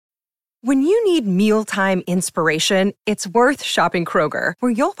When you need mealtime inspiration, it's worth shopping Kroger,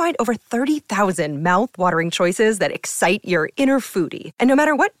 where you'll find over 30,000 mouth-watering choices that excite your inner foodie. And no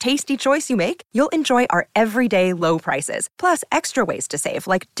matter what tasty choice you make, you'll enjoy our everyday low prices, plus extra ways to save,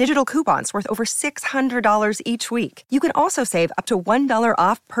 like digital coupons worth over $600 each week. You can also save up to $1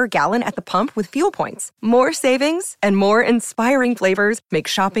 off per gallon at the pump with fuel points. More savings and more inspiring flavors make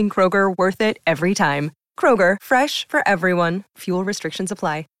shopping Kroger worth it every time. Kroger, fresh for everyone. Fuel restrictions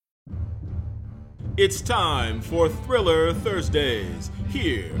apply. It's time for Thriller Thursdays,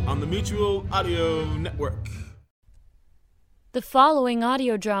 here on the Mutual Audio Network. The following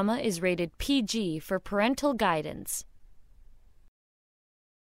audio drama is rated PG for parental guidance.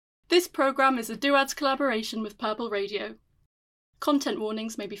 This program is a Duads collaboration with Purple Radio. Content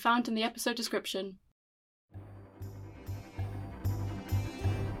warnings may be found in the episode description.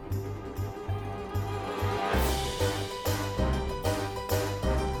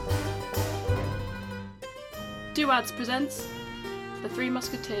 Duads presents The Three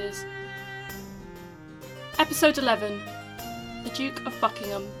Musketeers. Episode 11, The Duke of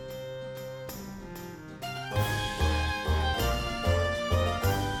Buckingham.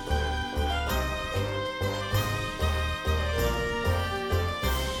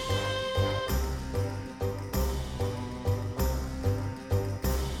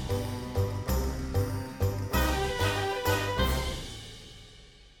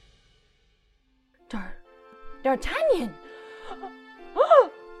 D'Artagnan!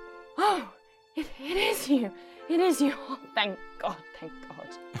 It is you. It is you. Oh, thank God, thank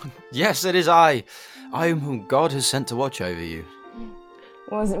God. Yes, it is I. I am whom God has sent to watch over you.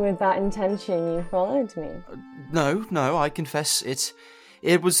 Was it with that intention you followed me? No, I confess it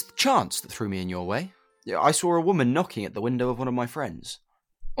was chance that threw me in your way. I saw a woman knocking at the window of one of my friends.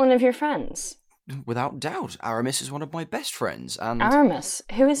 One of your friends? Without doubt, Aramis is one of my best friends, and... Aramis?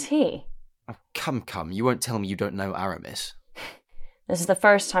 Who is he? Oh, come, you won't tell me you don't know Aramis. This is the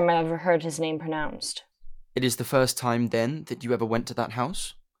first time I've ever heard his name pronounced. It is the first time, then, that you ever went to that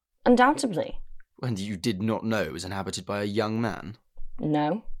house? Undoubtedly. And you did not know it was inhabited by a young man?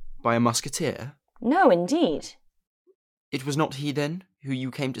 No. By a musketeer? No, indeed. It was not he, then, who you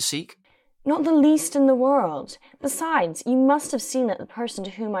came to seek? Not the least in the world. Besides, you must have seen that the person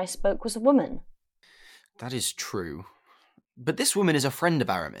to whom I spoke was a woman. That is true. But this woman is a friend of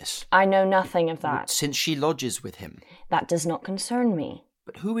Aramis. I know nothing of that. Since she lodges with him. That does not concern me.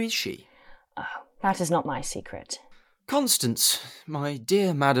 But who is she? Oh, that is not my secret. Constance, my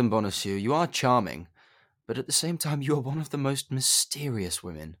dear Madame Bonacieux, you are charming, but at the same time you are one of the most mysterious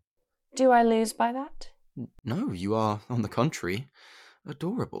women. Do I lose by that? No, you are, on the contrary,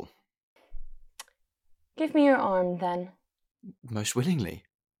 adorable. Give me your arm, then. Most willingly.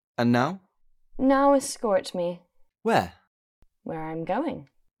 And now? Now escort me. Where? Where I'm going.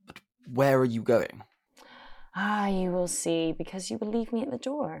 But where are you going? Ah, you will see, because you will leave me at the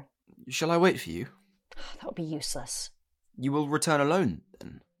door. Shall I wait for you? That would be useless. You will return alone,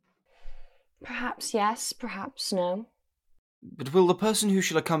 then? Perhaps yes, perhaps no. But will the person who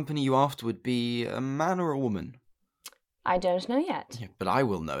shall accompany you afterward be a man or a woman? I don't know yet. Yeah, but I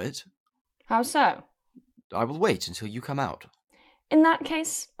will know it. How so? I will wait until you come out. In that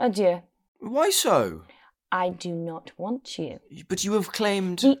case, adieu. Why so? I do not want you. But you have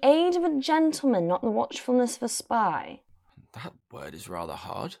claimed... The aid of a gentleman, not the watchfulness of a spy. That word is rather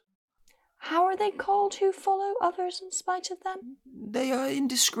hard. How are they called who follow others in spite of them? They are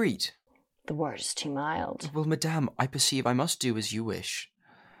indiscreet. The word is too mild. Well, madame, I perceive I must do as you wish.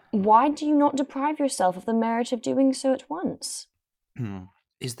 Why do you not deprive yourself of the merit of doing so at once?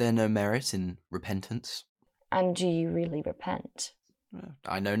 Is there no merit in repentance? And do you really repent?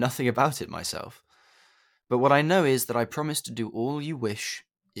 I know nothing about it myself. But what I know is that I promise to do all you wish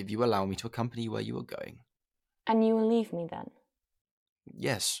if you allow me to accompany you where you are going. And you will leave me then?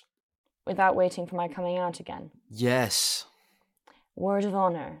 Yes. Without waiting for my coming out again? Yes. Word of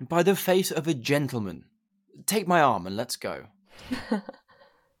honour. By the faith of a gentleman. Take my arm and let's go.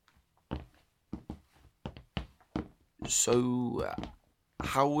 So,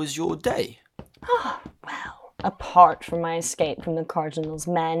 how was your day? Well, apart from my escape from the Cardinal's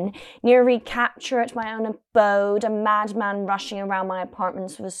men, near recapture at my own abode, a madman rushing around my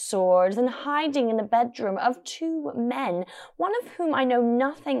apartments with a sword, then hiding in the bedroom of two men, one of whom I know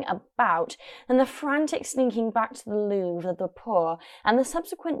nothing about, and the frantic sneaking back to the Louvre of the poor, and the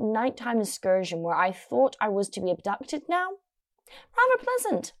subsequent nighttime excursion where I thought I was to be abducted now? Rather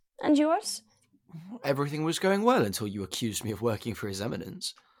pleasant. And yours? Everything was going well until you accused me of working for His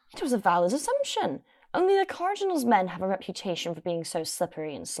Eminence. It was a valid assumption. Only the Cardinal's men have a reputation for being so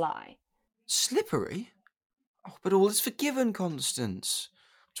slippery and sly. Slippery? Oh, but all is forgiven, Constance.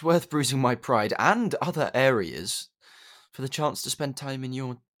 It's worth bruising my pride and other areas for the chance to spend time in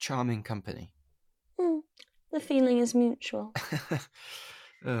your charming company. The feeling is mutual.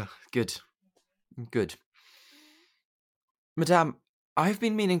 Good. Madame, I've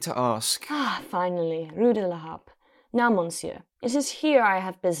been meaning to ask... Finally, Rue de la Harpe. Now, monsieur, it is here I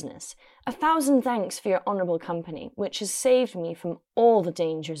have business. 1,000 thanks for your honourable company, which has saved me from all the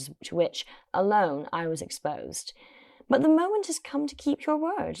dangers to which, alone, I was exposed. But the moment has come to keep your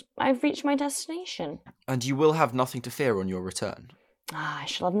word. I've reached my destination. And you will have nothing to fear on your return? I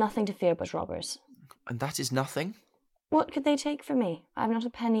shall have nothing to fear but robbers. And that is nothing? What could they take from me? I have not a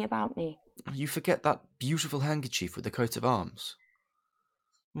penny about me. You forget that beautiful handkerchief with the coat of arms.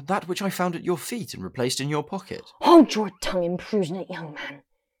 That which I found at your feet and replaced in your pocket. Hold your tongue, imprudent young man.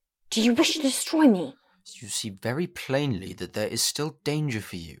 Do you wish to destroy me? You see very plainly that there is still danger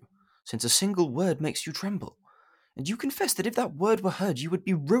for you, since a single word makes you tremble. And you confess that if that word were heard, you would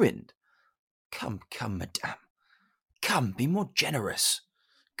be ruined. Come, madame. Come, be more generous.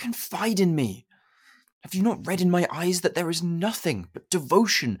 Confide in me. Have you not read in my eyes that there is nothing but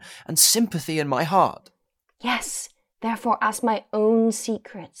devotion and sympathy in my heart? Yes, therefore ask my own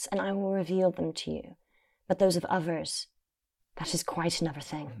secrets, and I will reveal them to you. But those of others, that is quite another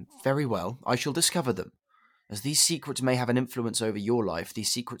thing. Very well, I shall discover them. As these secrets may have an influence over your life,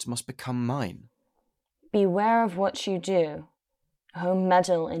 these secrets must become mine. Beware of what you do. Oh,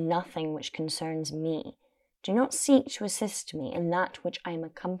 meddle in nothing which concerns me. Do not seek to assist me in that which I am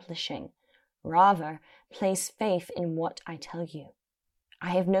accomplishing. Rather, place faith in what I tell you. I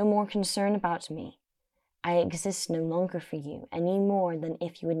have no more concern about me. I exist no longer for you, any more than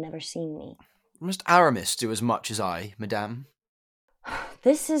if you had never seen me. Must Aramis do as much as I, madame?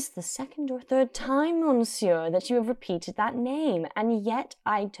 This is the second or third time, monsieur, that you have repeated that name, and yet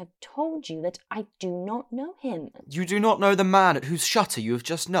I have told you that I do not know him. You do not know the man at whose shutter you have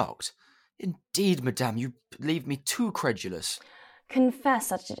just knocked? Indeed, madame, you leave me too credulous. Confess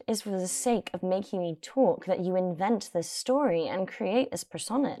that it is for the sake of making me talk that you invent this story and create this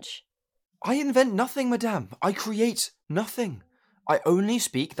personage. I invent nothing, madame. I create nothing. I only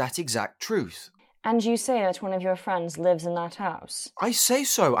speak that exact truth. And you say that one of your friends lives in that house? I say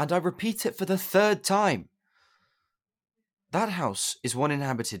so, and I repeat it for the third time. That house is one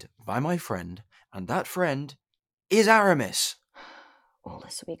inhabited by my friend, and that friend is Aramis. All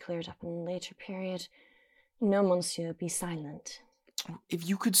this will be cleared up in a later period. No, monsieur, be silent. If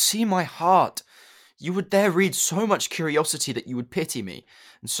you could see my heart, you would there read so much curiosity that you would pity me,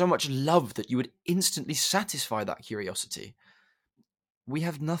 and so much love that you would instantly satisfy that curiosity. We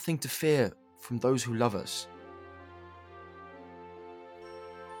have nothing to fear from those who love us.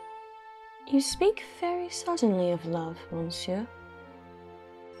 You speak very suddenly of love, monsieur.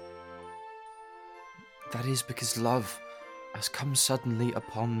 That is because love has come suddenly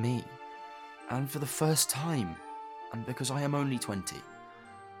upon me, and for the first time, and because I am only 20.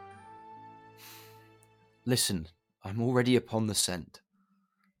 Listen, I'm already upon the scent.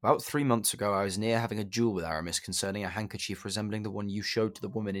 About 3 months ago, I was near having a duel with Aramis concerning a handkerchief resembling the one you showed to the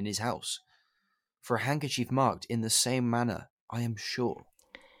woman in his house. For a handkerchief marked in the same manner, I am sure.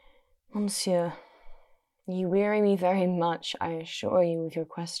 Monsieur, you weary me very much, I assure you, with your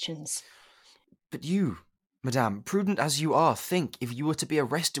questions. But you, madame, prudent as you are, think if you were to be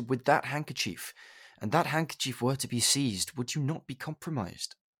arrested with that handkerchief, and that handkerchief were to be seized, would you not be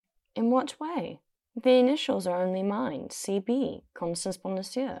compromised? In what way? The initials are only mine, C.B., Constance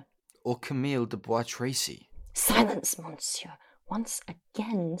Bonacieux. Or Camille de Bois Tracy. Silence, monsieur. Once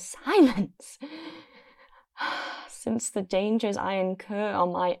again, silence. Since the dangers I incur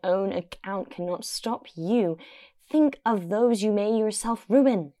on my own account cannot stop you, think of those you may yourself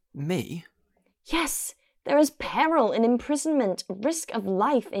ruin. Me? Yes, there is peril in imprisonment, risk of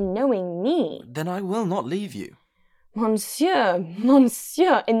life in knowing me. Then I will not leave you. Monsieur,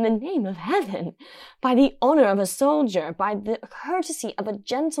 in the name of heaven, by the honour of a soldier, by the courtesy of a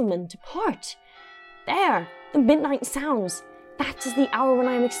gentleman, depart. There, the midnight sounds. That is the hour when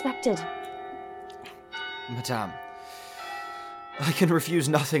I am expected. Madame, I can refuse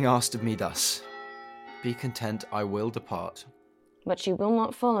nothing asked of me thus. Be content, I will depart. But you will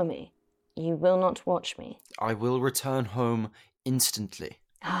not follow me. You will not watch me. I will return home instantly.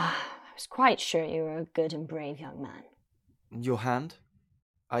 I was quite sure you were a good and brave young man. Your hand?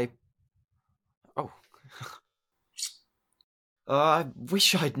 I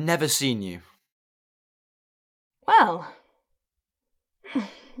wish I'd never seen you. Well,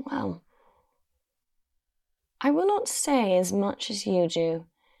 I will not say as much as you do.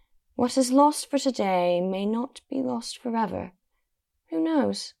 What is lost for today may not be lost forever. Who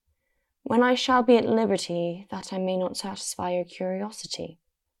knows? When I shall be at liberty, that I may not satisfy your curiosity.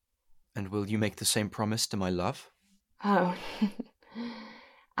 And will you make the same promise to my love? Oh,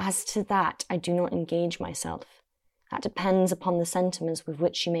 as to that, I do not engage myself. That depends upon the sentiments with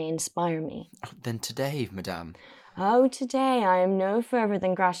which you may inspire me. Oh, then today, madame. Oh, today I am no further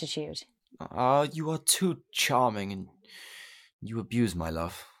than gratitude. Ah, you are too charming, and you abuse my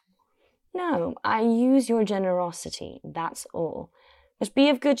love. No, I use your generosity, that's all. But be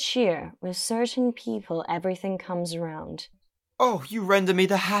of good cheer. With certain people, everything comes around. Oh, you render me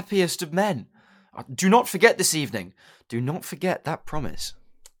the happiest of men. Do not forget this evening. Do not forget that promise.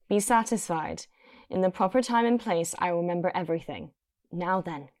 Be satisfied. In the proper time and place, I will remember everything. Now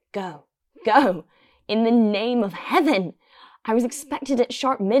then, go. Go! In the name of heaven! I was expected at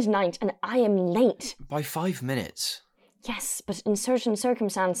sharp midnight, and I am late. By 5 minutes. Yes, but in certain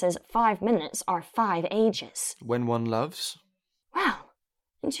circumstances, 5 minutes are 5 ages. When one loves? Well,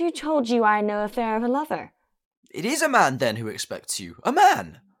 and who told you I had no affair of a lover? It is a man, then, who expects you. A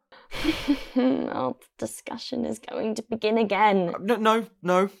man! Oh, the discussion is going to begin again.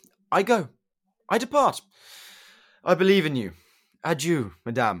 No. I go. I depart. I believe in you. Adieu,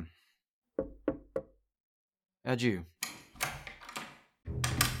 madame. Adieu.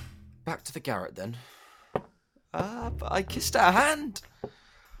 Back to the garret, then. But I kissed her hand.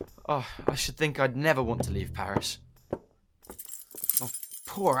 Oh, I should think I'd never want to leave Paris. Oh,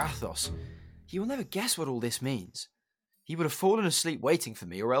 poor Athos. He will never guess what all this means. He would have fallen asleep waiting for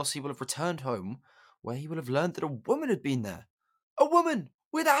me, or else he will have returned home, where he will have learned that a woman had been there. A woman!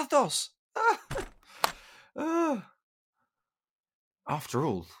 With Athos! After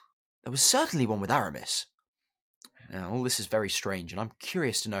all, there was certainly one with Aramis. Now, all this is very strange, and I'm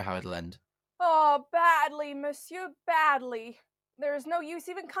curious to know how it'll end. Oh, badly, monsieur, badly. There is no use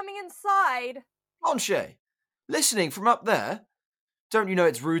even coming inside. Planchet, listening from up there? Don't you know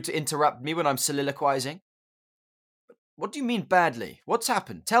it's rude to interrupt me when I'm soliloquizing? What do you mean badly? What's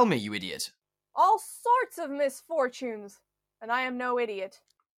happened? Tell me, you idiot. All sorts of misfortunes, and I am no idiot.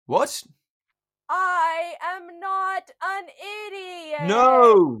 What? I am not an idiot!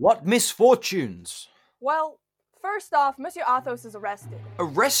 No! What misfortunes? Well, first off, Monsieur Athos is arrested.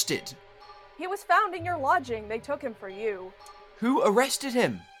 Arrested? He was found in your lodging. They took him for you. Who arrested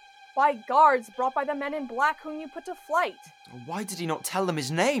him? By guards brought by the men in black whom you put to flight. Why did he not tell them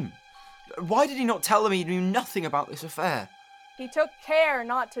his name? Why did he not tell them he knew nothing about this affair? He took care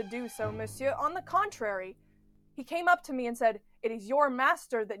not to do so, monsieur. On the contrary, he came up to me and said, "It is your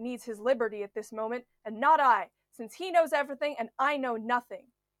master that needs his liberty at this moment, and not I, since he knows everything and I know nothing.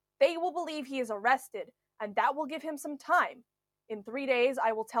 They will believe he is arrested, and that will give him some time. In 3 days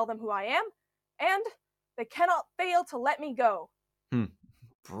I will tell them who I am, and they cannot fail to let me go."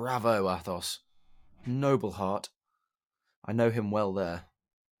 Bravo, Athos. Noble heart. I know him well there.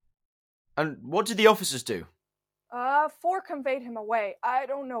 And what did the officers do? 4 conveyed him away, I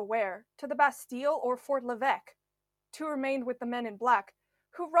don't know where, to the Bastille or Fort l'Evêque. 2 remained with the men in black,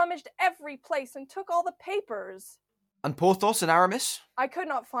 who rummaged every place and took all the papers. And Porthos and Aramis? I could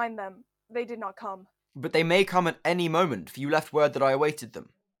not find them. They did not come. But they may come at any moment, for you left word that I awaited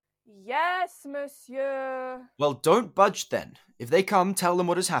them. Yes, monsieur. Well, don't budge then. If they come, tell them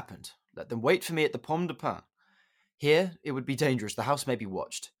what has happened. Let them wait for me at the Pomme de Pin. Here, it would be dangerous. The house may be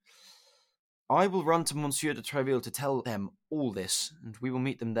watched. I will run to Monsieur de Tréville to tell them all this, and we will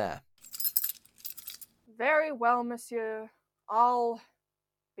meet them there. Very well, monsieur. I'll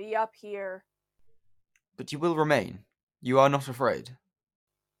be up here. But you will remain. You are not afraid.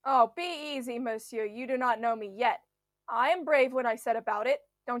 Oh, be easy, monsieur. You do not know me yet. I am brave when I set about it.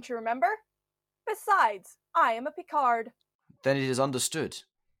 Don't you remember? Besides, I am a Picard. Then it is understood.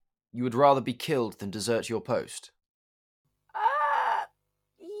 You would rather be killed than desert your post.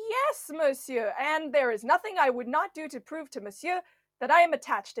 Yes, monsieur, and there is nothing I would not do to prove to monsieur that I am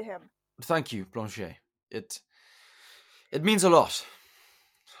attached to him. Thank you, Planchet. It means a lot.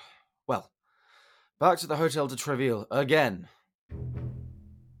 Well, back to the Hotel de Tréville again.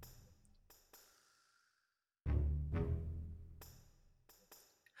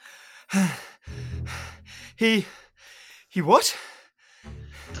 He what?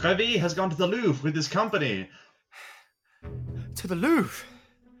 Tréville has gone to the Louvre with his company. To the Louvre?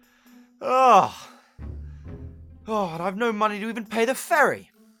 And I've no money to even pay the ferry.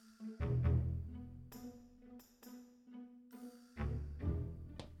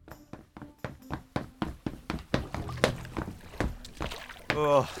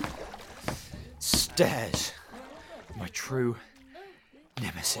 Stairs. My true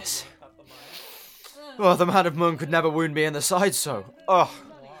nemesis. The man of Meung could never wound me in the side so. I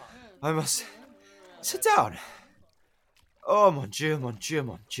must sit down. Oh, mon Dieu, mon Dieu,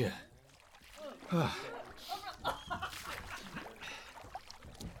 mon Dieu.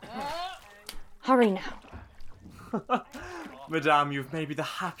 Hurry now. Madame, you've made me the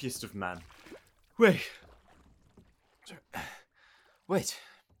happiest of men. Wait. Wait.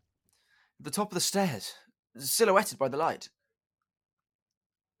 At the top of the stairs, silhouetted by the light.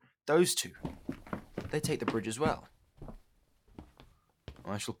 Those two. They take the bridge as well.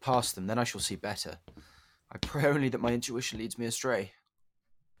 I shall pass them, then I shall see better. I pray only that my intuition leads me astray.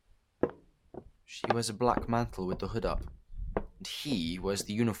 She wears a black mantle with the hood up, and he wears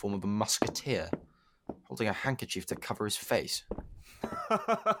the uniform of a musketeer, holding a handkerchief to cover his face.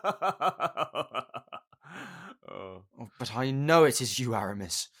 Oh, but I know it is you,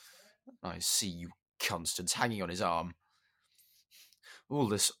 Aramis. I see you, Constance, hanging on his arm. All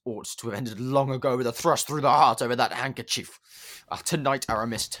this ought to have ended long ago with a thrust through the heart over that handkerchief. Tonight,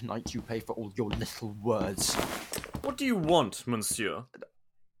 Aramis, tonight you pay for all your little words. What do you want, monsieur?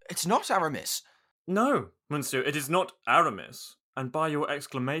 It's not Aramis. No, monsieur, it is not Aramis. And by your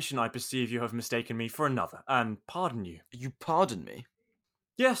exclamation, I perceive you have mistaken me for another, and pardon you. You pardon me?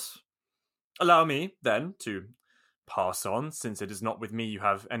 Yes. Allow me, then, to pass on, since it is not with me you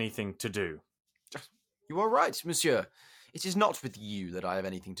have anything to do. You are right, monsieur. It is not with you that I have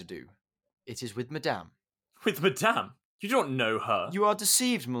anything to do. It is with Madame. With Madame? You don't know her. You are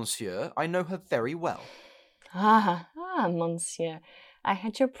deceived, monsieur. I know her very well. Monsieur. I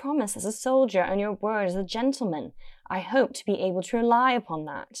had your promise as a soldier and your word as a gentleman. I hope to be able to rely upon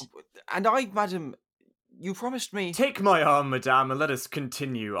that. And I, madam, you promised me... Take my arm, madame, and let us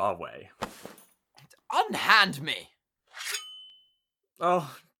continue our way. Unhand me!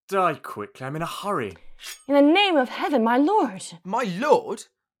 Oh, die quickly. I'm in a hurry. In the name of heaven, my lord! My lord?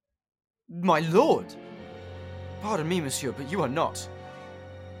 My lord? Pardon me, monsieur, but you are not.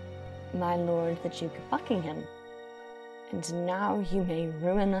 My lord, the Duke of Buckingham. And now you may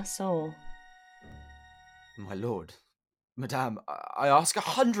ruin us all. My lord, madame, I ask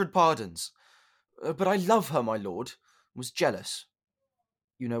 100 pardons. But I love her, my lord. Was jealous.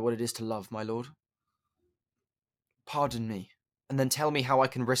 You know what it is to love, my lord. Pardon me, and then tell me how I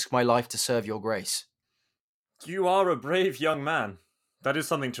can risk my life to serve your grace. You are a brave young man. That is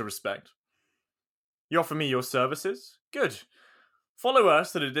something to respect. You offer me your services? Good. Follow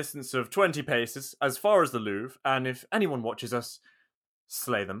us at a distance of 20 paces, as far as the Louvre, and if anyone watches us,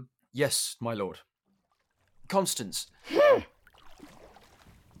 slay them. Yes, my lord. Constance.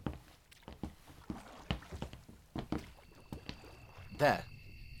 There.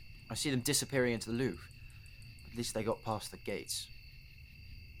 I see them disappearing into the Louvre. At least they got past the gates.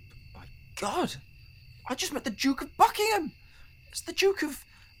 But by God! I just met the Duke of Buckingham! It's the Duke of...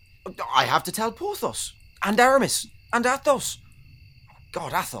 I have to tell Porthos, and Aramis, and Athos. Oh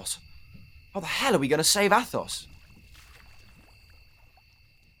God, Athos. How the hell are we going to save Athos?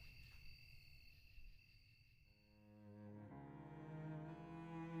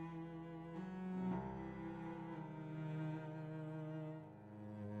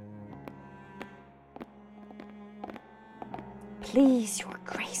 Please, your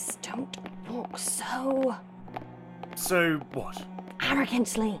grace, don't walk so... So what?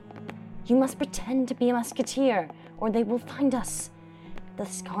 Arrogantly. You must pretend to be a musketeer, or they will find us. The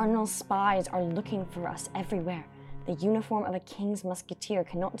cardinal's spies are looking for us everywhere. The uniform of a king's musketeer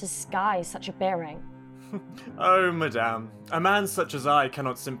cannot disguise such a bearing. Oh, madame, a man such as I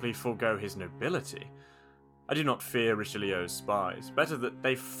cannot simply forego his nobility. I do not fear Richelieu's spies. Better that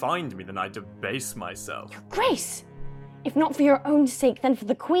they find me than I debase myself. Your grace! If not for your own sake, then for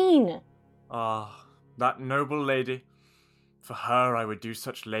the queen. Ah, that noble lady. For her I would do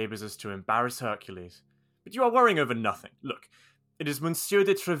such labours as to embarrass Hercules. But you are worrying over nothing. Look, it is Monsieur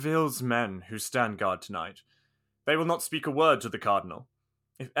de Treville's men who stand guard tonight. They will not speak a word to the cardinal.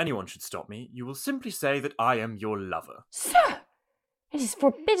 If anyone should stop me, you will simply say that I am your lover. Sir! It is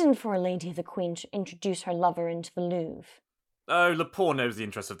forbidden for a lady of the queen to introduce her lover into the Louvre. Oh, Lepore knows the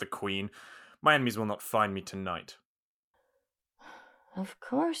interests of the queen. My enemies will not find me tonight. Of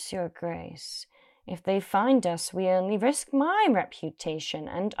course, your grace. If they find us, we only risk my reputation,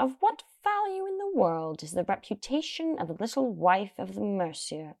 and of what value in the world is the reputation of the little wife of the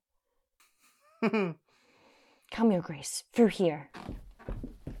Mercier? Come, your grace, through here.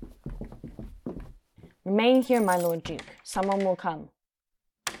 Remain here, my lord duke. Someone will come.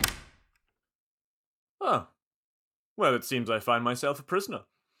 Oh. Well, it seems I find myself a prisoner.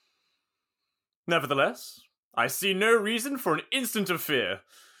 Nevertheless, I see no reason for an instant of fear.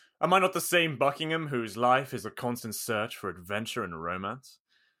 Am I not the same Buckingham whose life is a constant search for adventure and romance?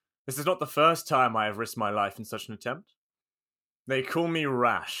 This is not the first time I have risked my life in such an attempt. They call me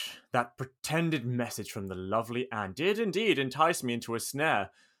rash. That pretended message from the lovely Anne did indeed entice me into a snare,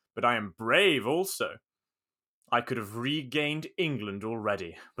 but I am brave also. I could have regained England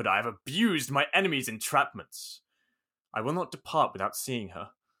already, but I have abused my enemy's entrapments. I will not depart without seeing her.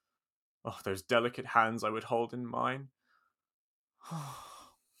 Oh, those delicate hands I would hold in mine.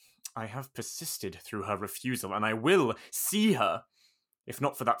 I have persisted through her refusal, and I will see her. If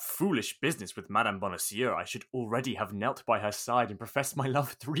not for that foolish business with Madame Bonacieux, I should already have knelt by her side and professed my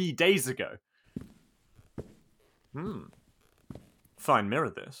love 3 days ago. Fine mirror,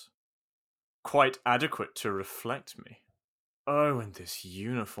 this. Quite adequate to reflect me. Oh, and this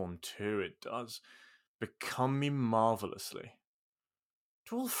uniform too, it does become me marvellously.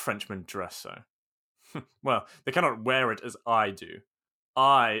 Do all Frenchmen dress so? Well, they cannot wear it as I do.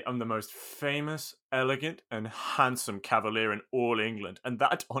 I am the most famous, elegant, and handsome cavalier in all England, and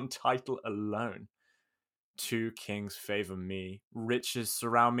that on title alone. 2 kings favour me, riches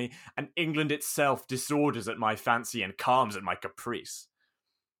surround me, and England itself disorders at my fancy and calms at my caprice.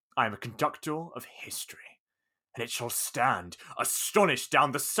 I am a conductor of history, and it shall stand astonished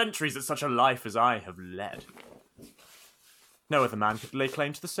down the centuries at such a life as I have led. No other man could lay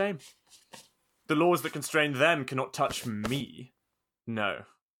claim to the same. The laws that constrain them cannot touch me. No,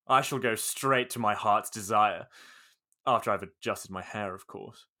 I shall go straight to my heart's desire, after I've adjusted my hair, of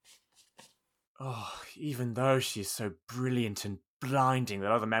course. Oh, even though she is so brilliant and blinding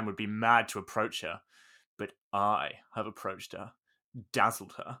that other men would be mad to approach her, but I have approached her,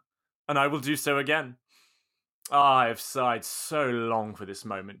 dazzled her, and I will do so again. I have sighed so long for this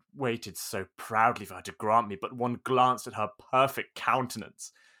moment, waited so proudly for her to grant me but one glance at her perfect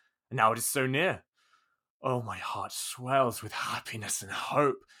countenance, and now it is so near. Oh, my heart swells with happiness and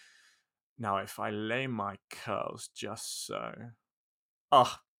hope. Now if I lay my curls just so.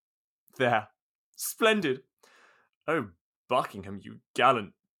 Ah, there. Splendid. Oh, Buckingham, you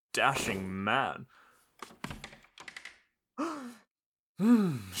gallant, dashing man.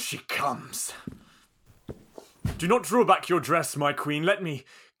 She comes. Do not draw back your dress, my queen. Let me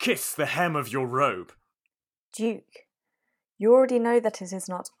kiss the hem of your robe. Duke, you already know that it is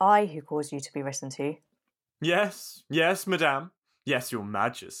not I who caused you to be written to. Yes, madame. Yes, your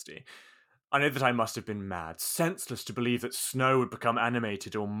majesty. I know that I must have been mad, senseless to believe that snow would become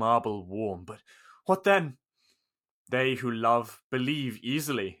animated or marble warm, but what then? They who love believe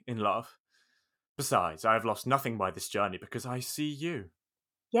easily in love. Besides, I have lost nothing by this journey because I see you.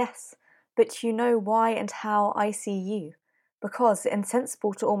 Yes, but you know why and how I see you. Because,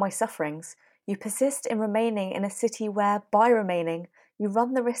 insensible to all my sufferings, you persist in remaining in a city where, by remaining, you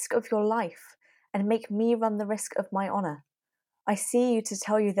run the risk of your life, and make me run the risk of my honour. I see you to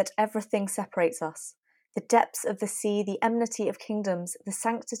tell you that everything separates us. The depths of the sea, the enmity of kingdoms, the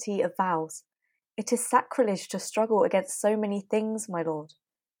sanctity of vows. It is sacrilege to struggle against so many things, my lord.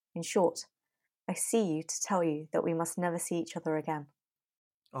 In short, I see you to tell you that we must never see each other again.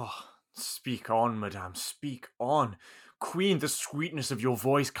 Oh, speak on, madame, speak on. Queen, the sweetness of your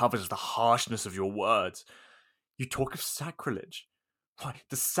voice covers the harshness of your words. You talk of sacrilege. Why,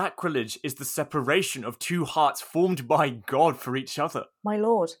 the sacrilege is the separation of 2 hearts formed by God for each other. My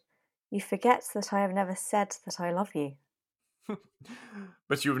lord, you forget that I have never said that I love you.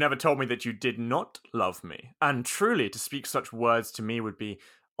 But you have never told me that you did not love me, and truly to speak such words to me would be,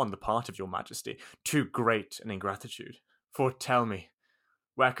 on the part of your majesty, too great an ingratitude. For tell me,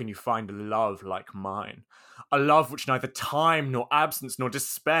 where can you find a love like mine? A love which neither time, nor absence, nor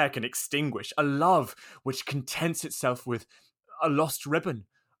despair can extinguish. A love which contents itself with a lost ribbon,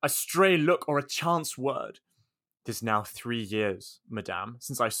 a stray look, or a chance word. 'Tis now 3 years, madame,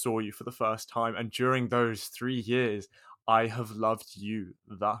 since I saw you for the first time, and during those 3 years I have loved you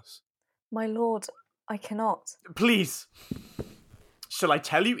thus. My lord, I cannot. Please! Shall I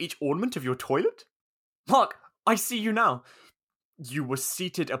tell you each ornament of your toilet? Hark! I see you now. You were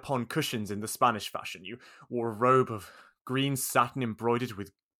seated upon cushions in the Spanish fashion. You wore a robe of green satin embroidered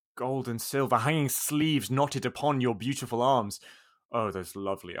with gold and silver, hanging sleeves knotted upon your beautiful arms. Oh, those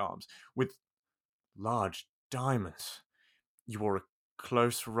lovely arms, with large diamonds. You wore a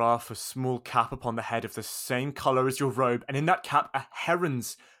close ruff, a small cap upon the head of the same colour as your robe, and in that cap a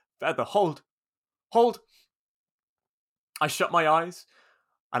heron's feather. Hold! I shut my eyes,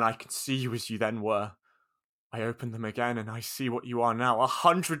 and I can see you as you then were. I open them again, and I see what you are now,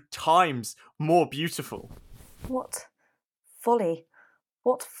 100 times more beautiful. What folly!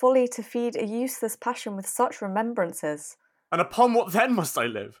 What folly to feed a useless passion with such remembrances! And upon what then must I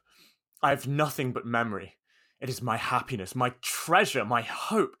live? I have nothing but memory. It is my happiness, my treasure, my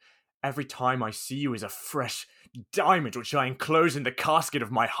hope. Every time I see you is a fresh diamond which I enclose in the casket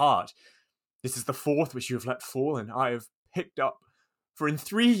of my heart. This is the 4th which you have let fall, and I have picked up For in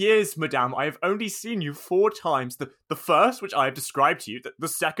 3 years, madame, I have only seen you 4 times. The first, which I have described to you, the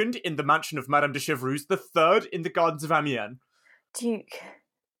second in the mansion of Madame de Chevreuse, the third in the gardens of Amiens. Duke,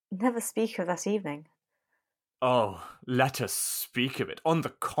 never speak of that evening. Oh, let us speak of it. On the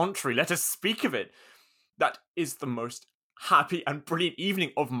contrary, let us speak of it. That is the most happy and brilliant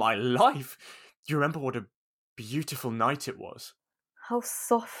evening of my life. Do you remember what a beautiful night it was? How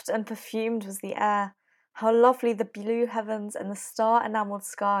soft and perfumed was the air. How lovely the blue heavens and the star-enamelled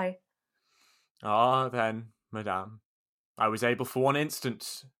sky. Ah, then, madame, I was able for one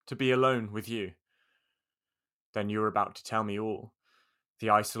instant to be alone with you. Then you were about to tell me all. The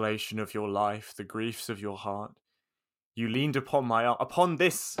isolation of your life, the griefs of your heart. You leaned upon my arm. Upon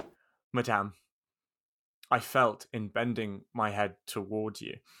this, madame, I felt in bending my head toward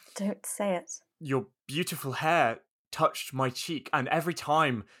you. Don't say it. Your beautiful hair touched my cheek, and every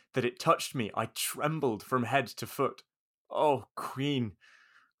time that it touched me, I trembled from head to foot. Oh, Queen,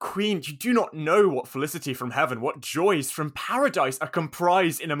 Queen, you do not know what felicity from heaven, what joys from paradise are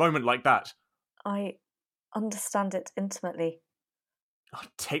comprised in a moment like that. I understand it intimately. Oh,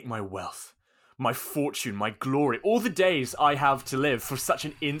 take my wealth, my fortune, my glory, all the days I have to live for such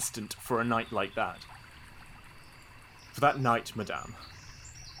an instant for a night like that. For that night, madame,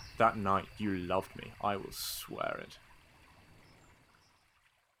 that night you loved me, I will swear it.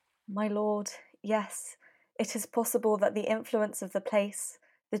 My lord, yes, it is possible that the influence of the place,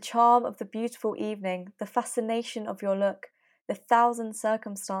 the charm of the beautiful evening, the fascination of your look, the 1,000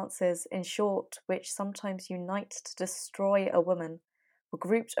 circumstances, in short, which sometimes unite to destroy a woman, were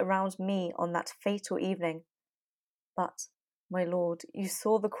grouped around me on that fatal evening. But, my lord, you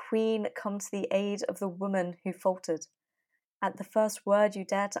saw the Queen come to the aid of the woman who faltered. At the first word you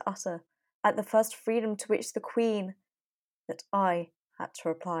dared to utter, at the first freedom to which the Queen, that I had to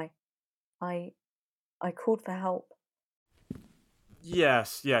reply. I called for help.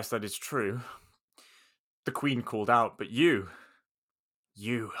 Yes, that is true. The Queen called out, but you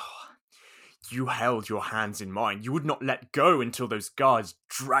held your hands in mine. You would not let go until those guards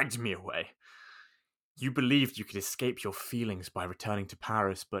dragged me away. You believed you could escape your feelings by returning to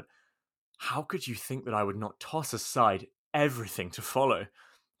Paris, but how could you think that I would not toss aside everything to follow?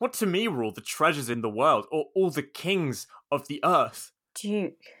 What to me were all the treasures in the world, or all the kings of the earth?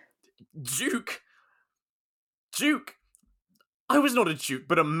 Duke! I was not a duke,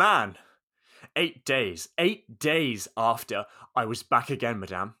 but a man. 8 days after, I was back again,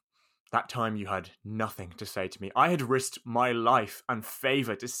 madame. That time you had nothing to say to me. I had risked my life and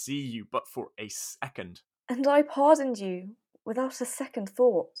favour to see you but for a second. And I pardoned you without a second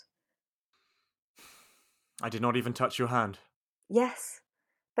thought. I did not even touch your hand. Yes,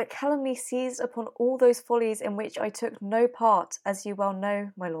 but calumny seized upon all those follies in which I took no part, as you well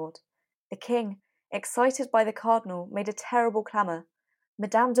know, my lord. The king, excited by the cardinal, made a terrible clamour.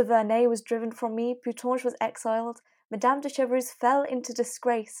 Madame de Vernay was driven from me, Putange was exiled, Madame de Chevreuse fell into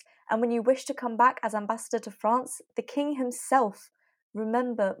disgrace, and when you wished to come back as ambassador to France, the king himself,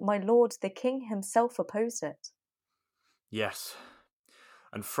 remember, my lord, the king himself opposed it. Yes,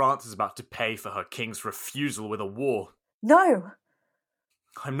 and France is about to pay for her king's refusal with a war. No!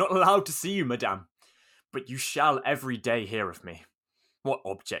 I'm not allowed to see you, madame, but you shall every day hear of me. What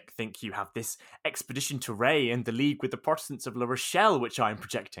object, think you, have this expedition to Ray and the league with the Protestants of La Rochelle which I am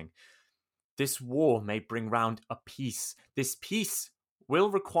projecting? This war may bring round a peace. This peace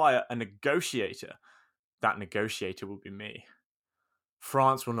will require a negotiator. That negotiator will be me.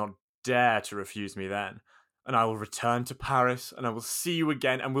 France will not dare to refuse me then, and I will return to Paris, and I will see you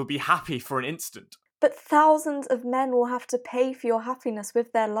again, and will be happy for an instant. But thousands of men will have to pay for your happiness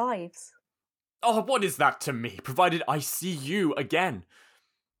with their lives. Oh, what is that to me, provided I see you again?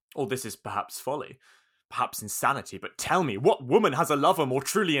 All this is perhaps folly, perhaps insanity, but tell me, what woman has a lover more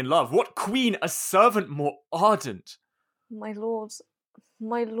truly in love? What queen a servant more ardent? My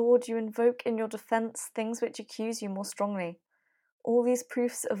lord, you invoke in your defence things which accuse you more strongly. All these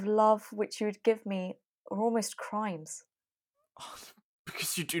proofs of love which you would give me are almost crimes. Oh,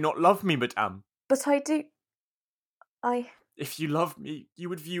 because you do not love me, madame. But I do. If you loved me, you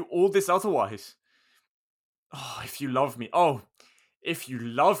would view all this otherwise. Oh, if you love me,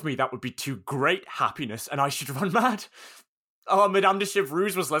 that would be too great happiness, and I should run mad. Oh, Madame de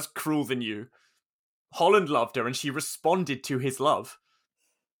Chevreuse was less cruel than you. Holland loved her, and she responded to his love.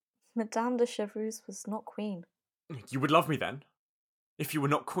 Madame de Chevreuse was not queen. You would love me then, if you were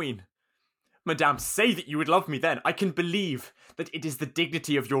not queen. Madame, say that you would love me then. I can believe that it is the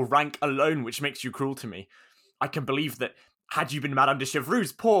dignity of your rank alone which makes you cruel to me. I can believe that, had you been Madame de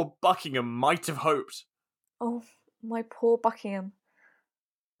Chevreuse, poor Buckingham might have hoped. Oh, my poor Buckingham.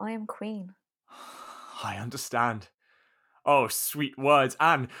 I am queen. I understand. Oh, sweet words,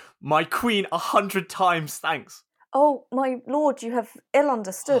 Anne, my queen, 100 times thanks. Oh, my lord, you have ill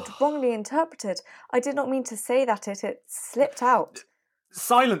understood, wrongly interpreted. I did not mean to say that it slipped out.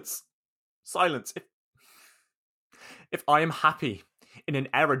 Silence! Silence. If I am happy in an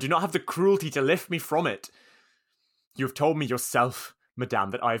error, do not have the cruelty to lift me from it. You have told me yourself,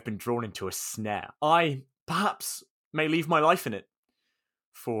 madame, that I have been drawn into a snare. I, perhaps, may leave my life in it.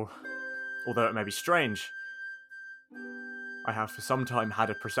 For, although it may be strange, I have for some time had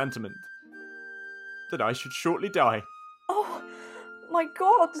a presentiment that I should shortly die. Oh, my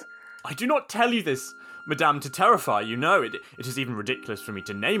God! I do not tell you this, madame, to terrify you. No, it is even ridiculous for me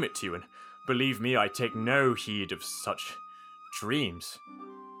to name it to you, and believe me, I take no heed of such dreams.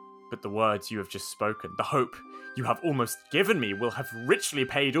 But the words you have just spoken, the hope you have almost given me, will have richly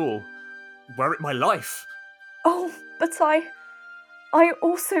paid all, were it my life. Oh, but I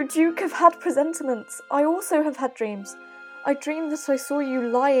also, Duke, have had presentiments. I also have had dreams. I dreamed that I saw you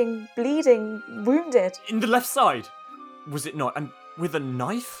lying, bleeding, wounded. In the left side, was it not? And with a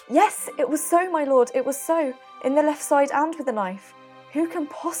knife? Yes, it was so, my lord, it was so. In the left side and with a knife. Who can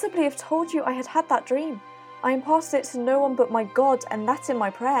possibly have told you I had had that dream? I imparted it to no one but my God, and that in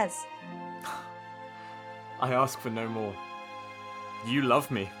my prayers. I ask for no more. You love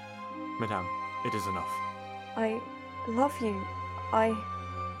me, madame. It is enough. I love you.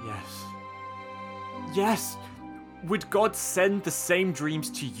 Yes. Yes! Would God send the same dreams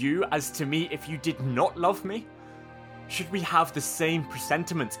to you as to me if you did not love me? Should we have the same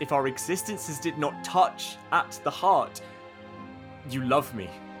presentiments if our existences did not touch at the heart? You love me,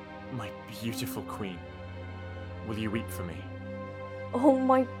 my beautiful queen. Will you weep for me? Oh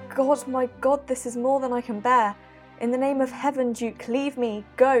my God, this is more than I can bear. In the name of heaven, Duke, leave me,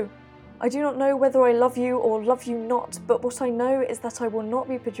 go. I do not know whether I love you or love you not, but what I know is that I will not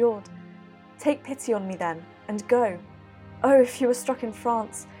be perjured. Take pity on me then, and go. Oh, if you were struck in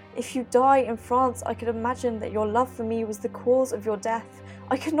France, if you die in France, I could imagine that your love for me was the cause of your death.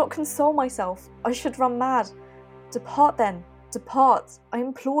 I could not console myself. I should run mad. Depart then, depart, I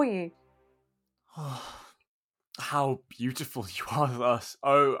implore you. How beautiful you are thus.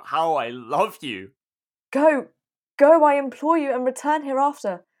 Oh, how I love you. Go, I implore you, and return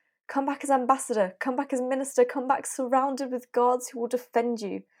hereafter. Come back as ambassador, come back as minister, come back surrounded with guards who will defend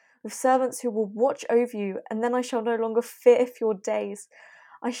you, with servants who will watch over you, and then I shall no longer fear for your days.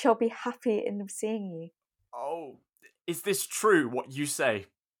 I shall be happy in seeing you. Oh, is this true, what you say?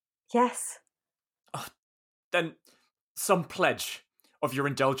 Yes. Then some pledge of your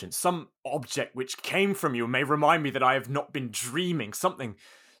indulgence, some object which came from you may remind me that I have not been dreaming, something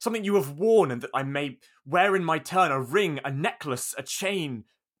you have worn, and that I may wear in my turn, a ring, a necklace, a chain.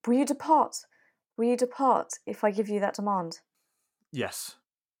 Will you depart? Will you depart if I give you that demand? Yes.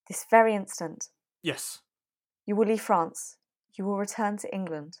 This very instant? Yes. You will leave France. You will return to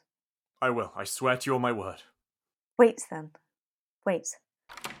England. I will. I swear to you on my word. Wait then. Wait.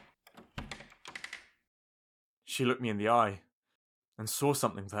 She looked me in the eye and saw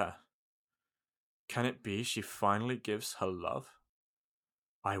something there. Can it be she finally gives her love?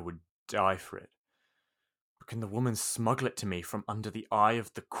 I would die for it. But can the woman smuggle it to me from under the eye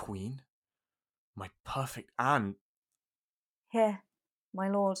of the Queen? My perfect Anne. Here, my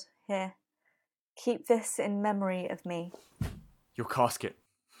lord, here. Keep this in memory of me. Your casket,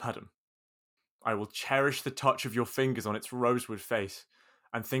 madam. I will cherish the touch of your fingers on its rosewood face,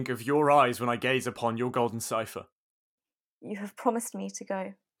 and think of your eyes when I gaze upon your golden cipher. You have promised me to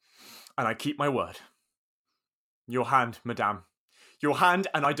go. And I keep my word. Your hand, madame. Your hand,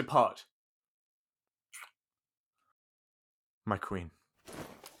 and I depart. My queen.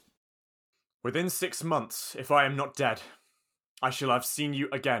 Within 6 months, if I am not dead, I shall have seen you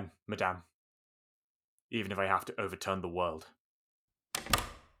again, madame. Even if I have to overturn the world.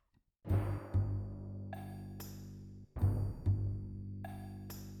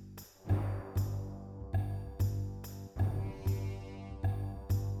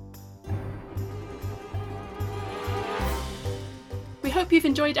 We hope you've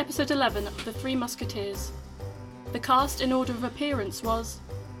enjoyed episode 11 of The Three Musketeers. The cast in order of appearance was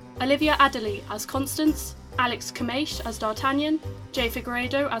Olivia Adderley as Constance, Alex Kameish as D'Artagnan, Jay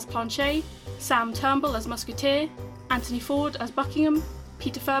Figueredo as Planchet, Sam Turnbull as Musketeer, Anthony Ford as Buckingham,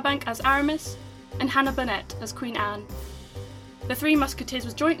 Peter Furbank as Aramis, and Hannah Burnett as Queen Anne. The Three Musketeers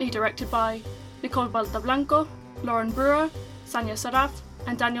was jointly directed by Nicole Baldablanco, Lauren Brewer, Sanya Saraf,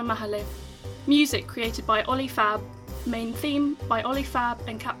 and Daniel Mahale. Music created by Ollie Fab, main theme by Ollie Fab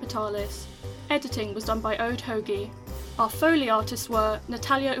and Kat Vitalis. Editing was done by Ode Hoagie. Our Foley artists were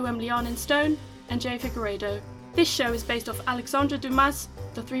Natalia Uemlianen-Stone and Jay Figueredo. This show is based off Alexandre Dumas'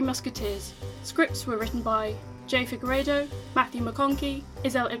 The Three Musketeers. Scripts were written by Jay Figueredo, Matthew McConkey,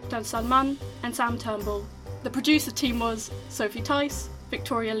 Isel Iqbal Salman, and Sam Turnbull. The producer team was Sophie Tice,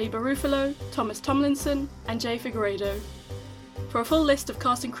 Victoria Lieber-Ruffalo, Thomas Tomlinson, and Jay Figueredo. For a full list of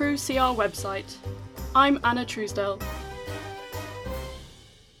cast and crew, see our website. I'm Anna Truesdale.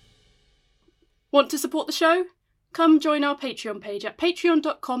 Want to support the show? Come join our Patreon page at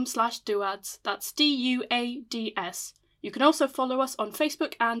patreon.com/duads. That's DUADS. You can also follow us on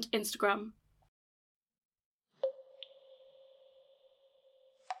Facebook and Instagram.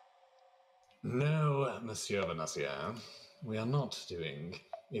 No, Monsieur Bonacieux, we are not doing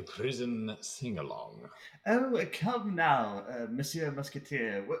a prison sing-along. Oh, come now, Monsieur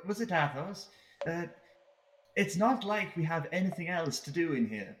Musketeer. Was it Athos? It's not like we have anything else to do in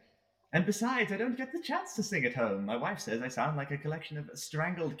here. And besides, I don't get the chance to sing at home. My wife says I sound like a collection of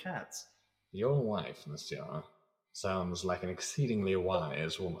strangled cats. Your wife, Monsieur, sounds like an exceedingly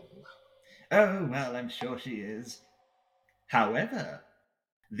wise woman. Oh, well, I'm sure she is. However,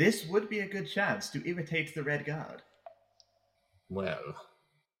 this would be a good chance to irritate the Red Guard. Well,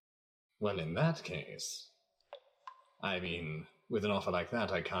 in that case, I mean, with an offer like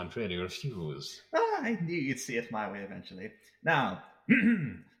that, I can't really refuse. I knew you'd see it my way eventually. Now,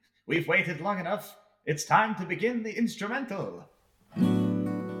 we've waited long enough. It's time to begin the instrumental.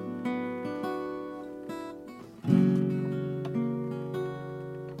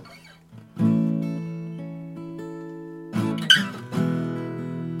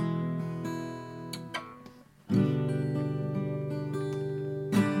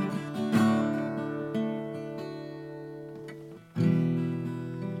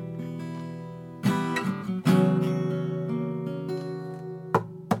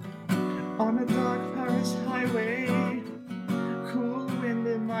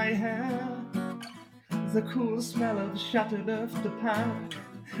 The cool smell of shattered earth to pound,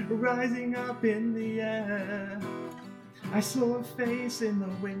 rising up in the air. I saw a face in the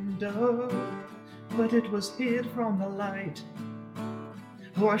window, but it was hid from the light.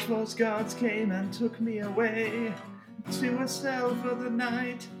 Rochefort's guards came and took me away to a cell for the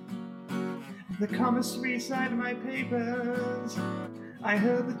night. The commissary signed my papers. I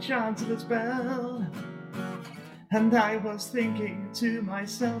heard the chancellor's bell. And I was thinking to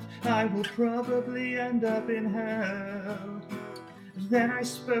myself, I will probably end up in hell. Then I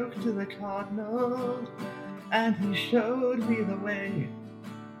spoke to the cardinal, and he showed me the way.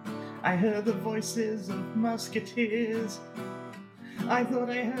 I heard the voices of musketeers. I thought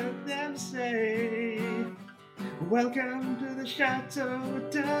I heard them say, welcome to the Chateau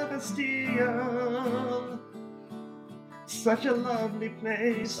de Bastille. Such a lovely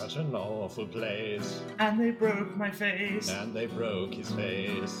place. Such an awful place. And they broke my face. And they broke his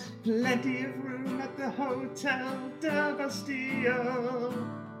face. Plenty of room at the Hotel de Bastille.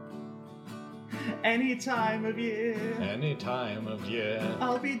 Any time of year. Any time of year.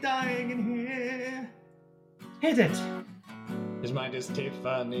 I'll be dying in here. Hit it. His mind is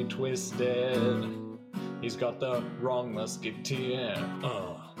Tiffany twisted. He's got the wrong musketeer.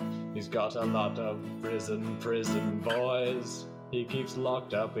 He's got a lot of prison boys. He keeps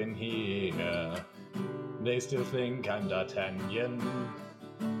locked up in here. They still think I'm D'Artagnan.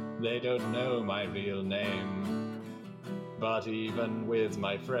 They don't know my real name. But even with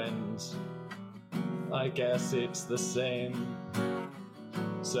my friends, I guess it's the same.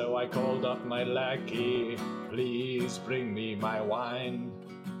 So I called up my lackey, please bring me my wine.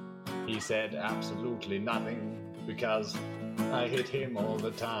 He said absolutely nothing, because I hit him all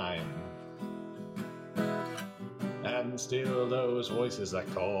the time. And still those voices are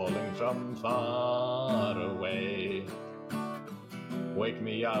calling from far away. Wake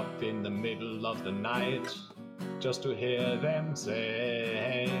me up in the middle of the night, just to hear them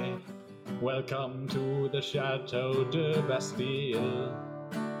say, welcome to the Chateau de Bastille.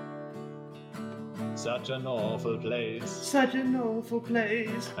 Such an awful place. Such an awful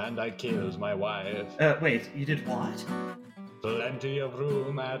place. And I killed my wife. Wait, you did what? Plenty of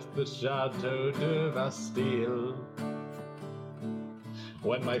room at the Chateau de Bastille.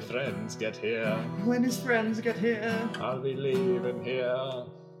 When my friends get here. When his friends get here. I'll be leaving here.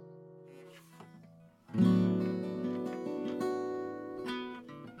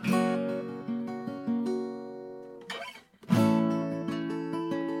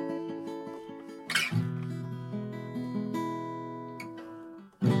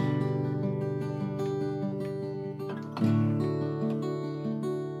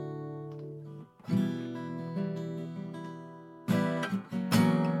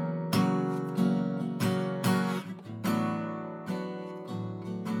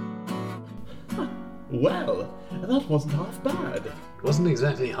 Well, that wasn't half bad. It wasn't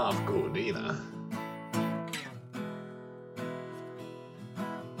exactly half good either.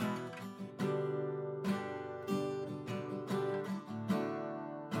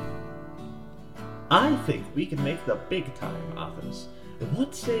 I think we can make the big time, Athos.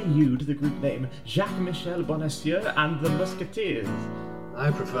 What say you to the group name Jacques-Michel Bonacieux and the Musketeers? I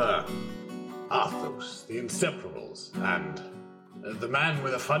prefer Athos, the Inseparables, and the man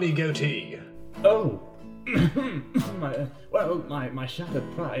with a funny goatee. Oh, my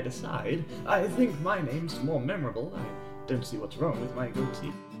shattered pride aside, I think my name's more memorable. I don't see what's wrong with my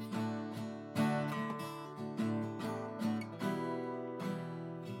goatee.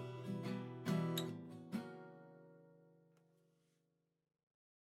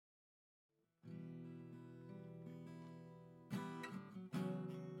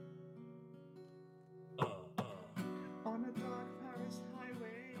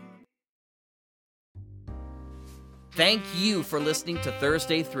 Thank you for listening to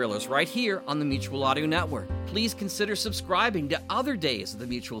Thursday Thrillers right here on the Mutual Audio Network. Please consider subscribing to other days of the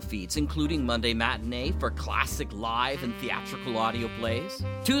Mutual feeds, including Monday Matinee for classic live and theatrical audio plays,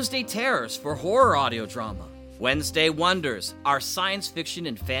 Tuesday Terrors for horror audio drama, Wednesday Wonders, our science fiction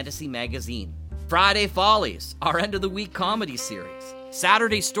and fantasy magazine, Friday Follies, our end-of-the-week comedy series,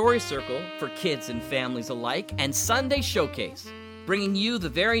 Saturday Story Circle for kids and families alike, and Sunday Showcase, bringing you the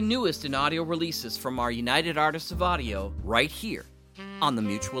very newest in audio releases from our United Artists of Audio right here on the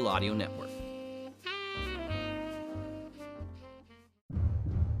Mutual Audio Network.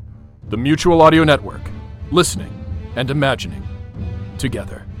 The Mutual Audio Network. Listening and imagining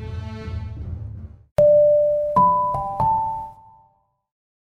together.